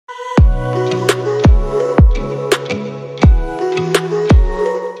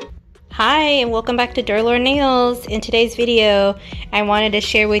and welcome back to Lor Nails. In today's video, I wanted to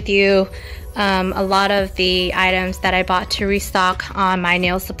share with you a lot of the items that I bought to restock on my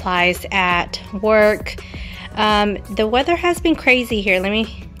nail supplies at work. The weather has been crazy here. Let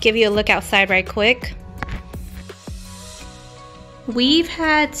me give you a look outside right quick. We've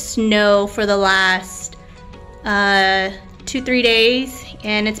had snow for the last 2-3 days,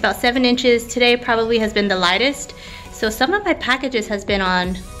 and it's about 7 inches. Today probably has been the lightest, so some of my packages has been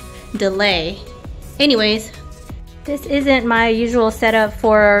on delay. Anyways, this isn't my usual setup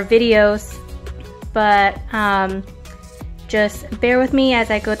for videos, but just bear with me as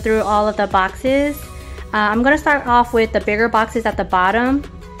I go through all of the boxes. I'm gonna start off with the bigger boxes at the bottom,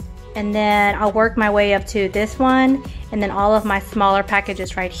 and then I'll work my way up to this one, and then all of my smaller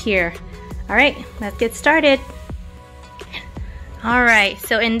packages right here. All right, let's get started. All right,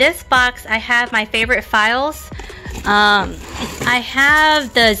 so in this box I have my favorite files. I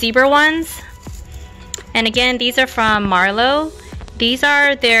have the zebra ones, and again, these are from Marlo. These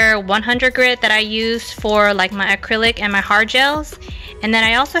are their 100 grit that I use for like my acrylic and my hard gels. And then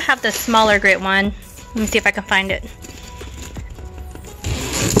I also have the smaller grit one. Let me see if I can find it.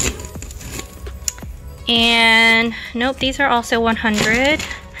 And nope, these are also 100.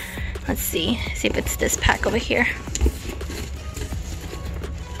 Let's see if it's this pack over here.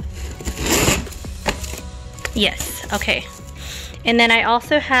 Yes, okay. And then I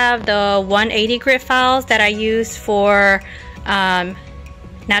also have the 180 grit files that I use for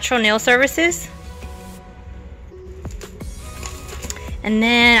natural nail services. And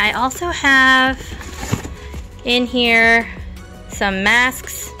then I also have in here some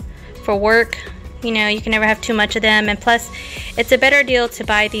masks for work. You know, you can never have too much of them, and plus it's a better deal to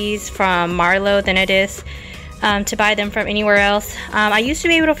buy these from Marlo than it is to buy them from anywhere else. I used to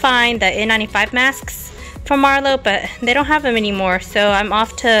be able to find the N95 masks from Marlo, but they don't have them anymore, so I'm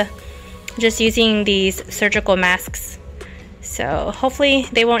off to just using these surgical masks. So hopefully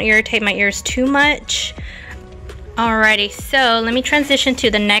they won't irritate my ears too much. Alrighty, so let me transition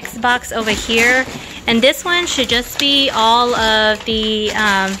to the next box over here, and this one should just be all of the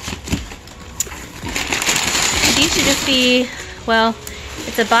these should just be, well,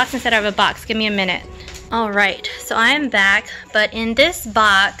 it's a box instead of a box. Give me a minute. Alright, so I am back, but in this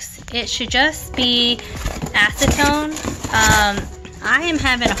box it should just be acetone. I am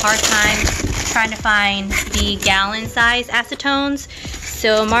having a hard time trying to find the gallon size acetones.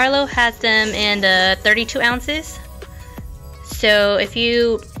 So Marlo has them in the 32 ounces. So if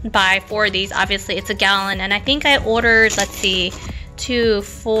you buy 4 of these, obviously it's a gallon. And I think I ordered, let's see, 2,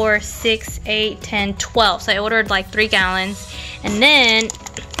 4, 6, 8, 10, 12. So I ordered like 3 gallons. And then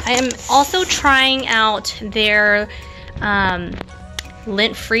I am also trying out their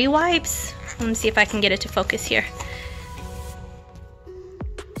lint-free wipes. Let me see if I can get it to focus here.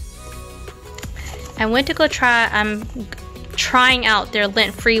 I went to go try, I'm trying out their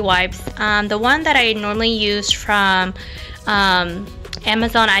lint-free wipes. The one that I normally use from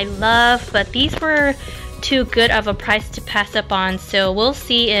Amazon I love, but these were too good of a price to pass up on, so we'll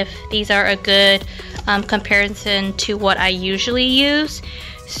see if these are a good comparison to what I usually use.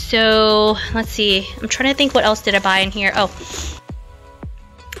 So let's see, I'm trying to think what else did I buy in here. Oh,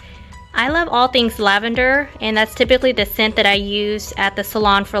 I love all things lavender, and that's typically the scent that I use at the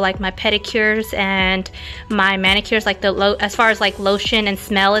salon for like my pedicures and my manicures, like as far as like lotion and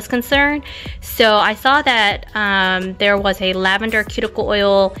smell is concerned. So I saw that there was a lavender cuticle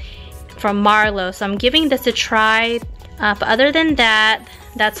oil from Marlo, so I'm giving this a try. But other than that,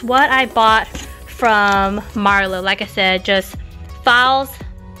 that's what I bought from Marlo. Like I said, just files,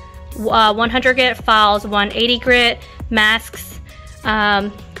 100 grit files, 180 grit masks,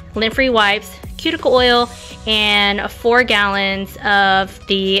 lint-free wipes, cuticle oil, and 4 gallons of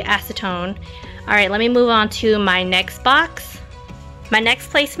the acetone. Alright, let me move on to my next box. My next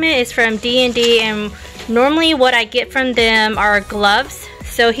placement is from DND, and normally what I get from them are gloves.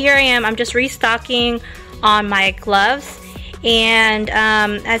 So here I am, I'm just restocking on my gloves. And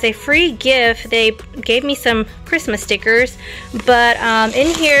as a free gift, they gave me some Christmas stickers. But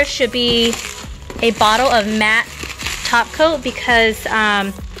in here should be a bottle of matte top coat, because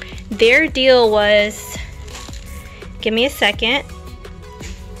their deal was, give me a second,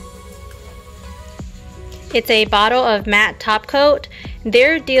 it's a bottle of matte top coat.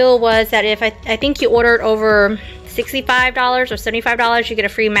 Their deal was that if I think you ordered over $65 or $75, you get a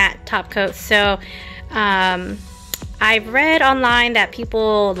free matte top coat. So I've read online that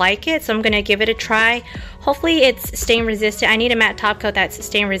people like it, so I'm gonna give it a try. Hopefully it's stain resistant. I need a matte top coat that's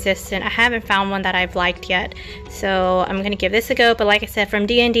stain resistant. I haven't found one that I've liked yet, so I'm gonna give this a go. But like I said, from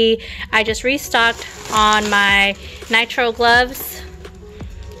DND, I just restocked on my nitrile gloves.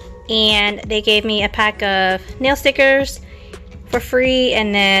 and they gave me a pack of nail stickers for free,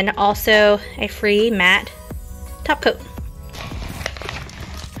 and then also a free matte top coat.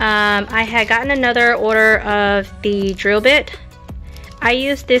 I had gotten another order of the drill bit. I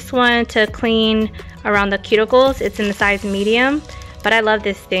used this one to clean around the cuticles. It's in the size medium, but I love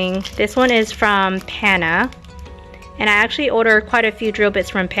this thing. This one is from Pana, and I actually ordered quite a few drill bits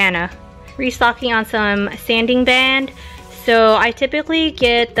from Pana. Restocking on some sanding band. So I typically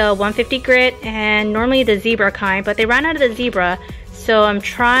get the 150 grit and normally the zebra kind, but they ran out of the zebra, so I'm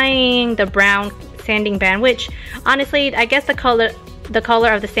trying the brown sanding band, which honestly I guess the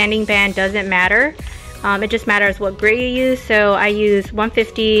color of the sanding band doesn't matter. It just matters what grit you use. So I use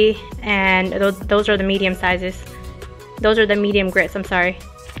 150, and those are the medium sizes. Those are the medium grits, I'm sorry.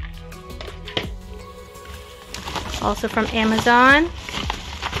 Also from Amazon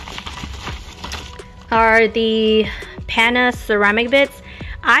are the Pana ceramic bits.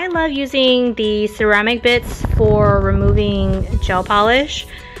 I love using the ceramic bits for removing gel polish.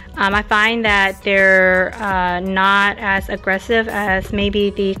 I find that they're not as aggressive as maybe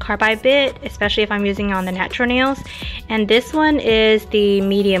the carbide bit, especially if I'm using on the natural nails. And this one is the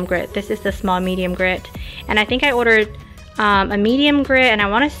medium grit. This is the small medium grit. And I think I ordered a medium grit, and I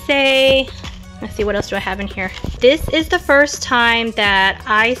want to say, let's see, what else do I have in here? This is the first time that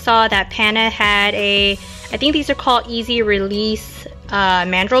I saw that Pana had a, I think these are called easy release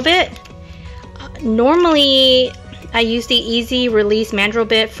mandrel bit. Normally I use the easy release mandrel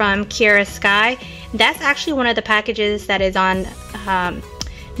bit from Kiara Sky. That's actually one of the packages that is on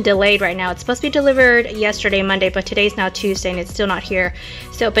delayed right now. It's supposed to be delivered yesterday, Monday, but today's now Tuesday and it's still not here.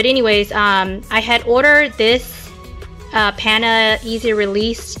 So, but anyways, I had ordered this Pana easy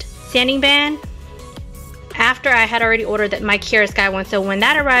released sanding band after I had already ordered my Kiara Sky one. So when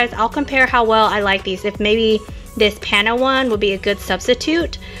that arrives, I'll compare how well I like these. If maybe this Pana one would be a good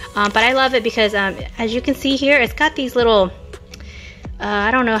substitute. But I love it because as you can see here, it's got these little,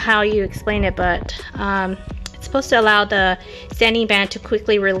 I don't know how you explain it, but it's supposed to allow the sanding band to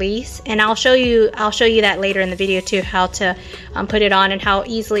quickly release. And I'll show you that later in the video too, how to put it on and how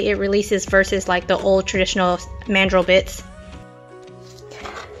easily it releases versus like the old traditional mandrel bits.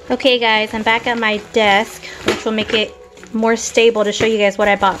 Okay guys, I'm back at my desk, which will make it more stable to show you guys what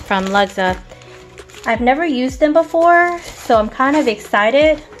I bought from Luxa. I've never used them before, so I'm kind of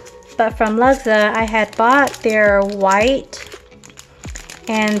excited. But from Luxa, I had bought their white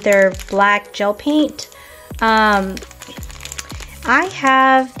and their black gel paint. I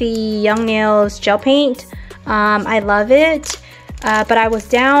have the Young Nails gel paint. I love it, but I was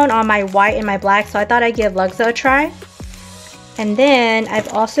down on my white and my black, so I thought I'd give Luxa a try. And then I've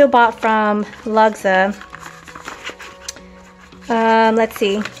also bought from Luxa, let's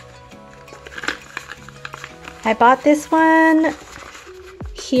see, I bought this one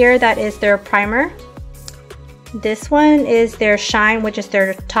here, that is their primer. This one is their shine, which is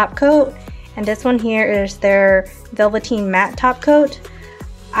their top coat, and this one here is their velveteen matte top coat.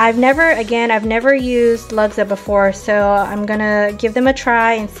 I've never used Luxa before, so I'm gonna give them a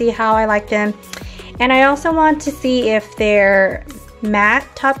try and see how I like them. And I also want to see if their matte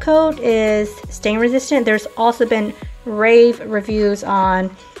top coat is stain resistant. There's also been rave reviews on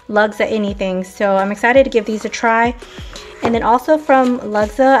Luxa anything, so I'm excited to give these a try. And then also from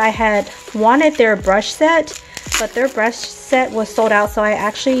Luxa, I had wanted their brush set, but their brush set was sold out, so I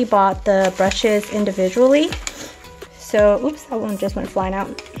actually bought the brushes individually. So, oops, that one just went flying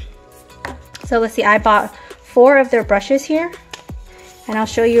out. So let's see, I bought 4 of their brushes here, and I'll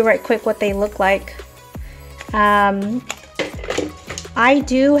show you right quick what they look like. I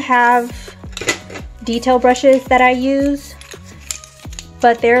do have detail brushes that I use,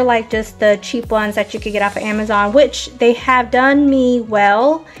 but they're like just the cheap ones that you could get off of Amazon, which they have done me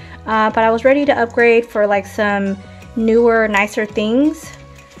well, but I was ready to upgrade for like some newer, nicer things.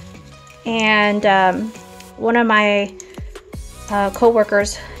 And one of my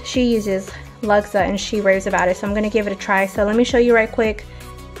co-workers, she uses Luxa and she raves about it, so I'm gonna give it a try. So let me show you right quick.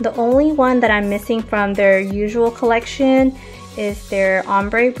 The only one that I'm missing from their usual collection is their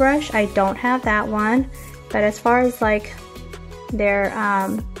ombre brush. I don't have that one, but as far as like their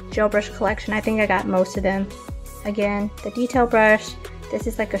gel brush collection, I think I got most of them. Again, the detail brush, this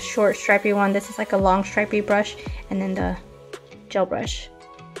is like a short stripy one, this is like a long stripy brush, and then the gel brush.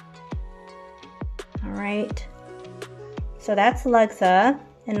 All right, so that's Luxa.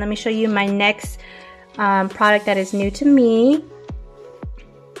 And let me show you my next product that is new to me.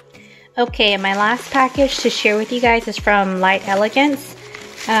 Okay, and my last package to share with you guys is from Elegance.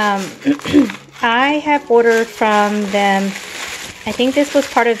 I have ordered from them, I think this was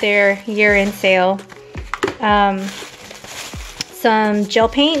part of their year-end sale, some gel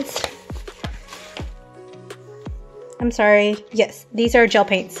paints. I'm sorry, yes, these are gel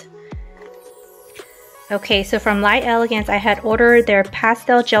paints. Okay, so from Elegance, I had ordered their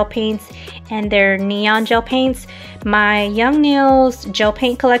pastel gel paints and their neon gel paints. My Young Nails gel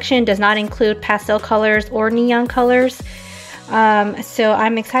paint collection does not include pastel colors or neon colors. So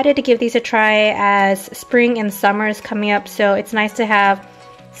I'm excited to give these a try as spring and summer is coming up. So it's nice to have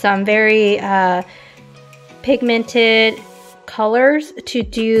some very pigmented colors to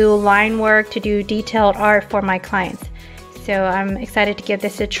do line work, to do detailed art for my clients. So I'm excited to give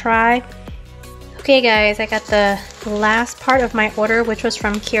this a try. Okay guys, I got the last part of my order, which was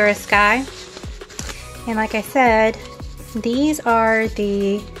from Kiara Sky. And like I said, these are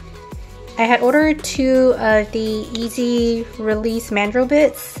I had ordered 2 of the easy release mandrel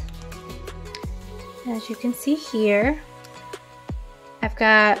bits. As you can see here, I've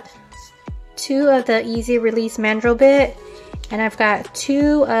got 2 of the easy release mandrel bit, and I've got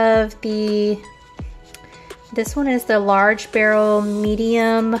 2 of this one is the large barrel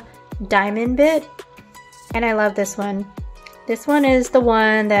medium diamond bit, and I love this one. This one is the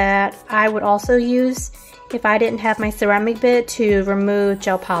one that I would also use if I didn't have my ceramic bit to remove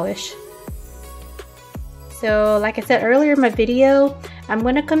gel polish. So like I said earlier in my video, I'm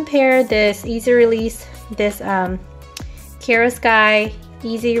going to compare this easy release, this Kiara Sky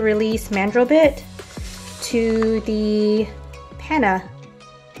easy release mandrel bit to the Panna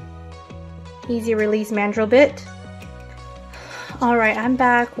easy release mandrel bit. Alright, I'm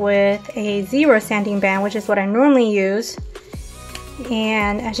back with a 0 sanding band, which is what I normally use.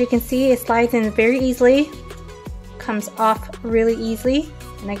 And as you can see, it slides in very easily, comes off really easily.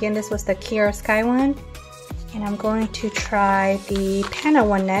 And again, this was the Kiara Sky one. And I'm going to try the Panna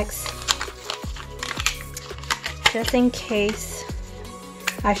one next, just in case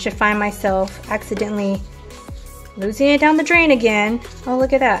I should find myself accidentally losing it down the drain again. Oh,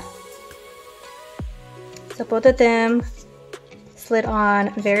 look at that. So both of them slid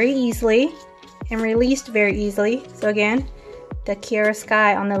on very easily and released very easily. So again, the Kiara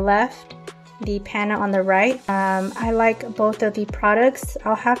Sky on the left, the Panna on the right. I like both of the products.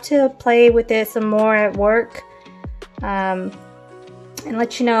 I'll have to play with it some more at work and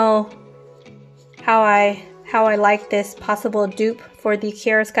let you know how I like this possible dupe for the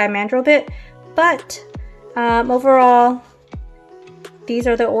Kiara Sky mandrel bit. But overall, these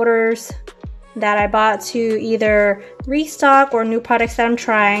are the orders that I bought to either restock or new products that I'm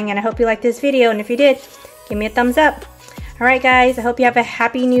trying, and I hope you liked this video, and if you did, give me a thumbs up. Alright guys, I hope you have a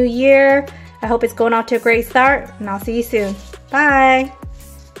happy new year. I hope it's going off to a great start, and I'll see you soon. Bye!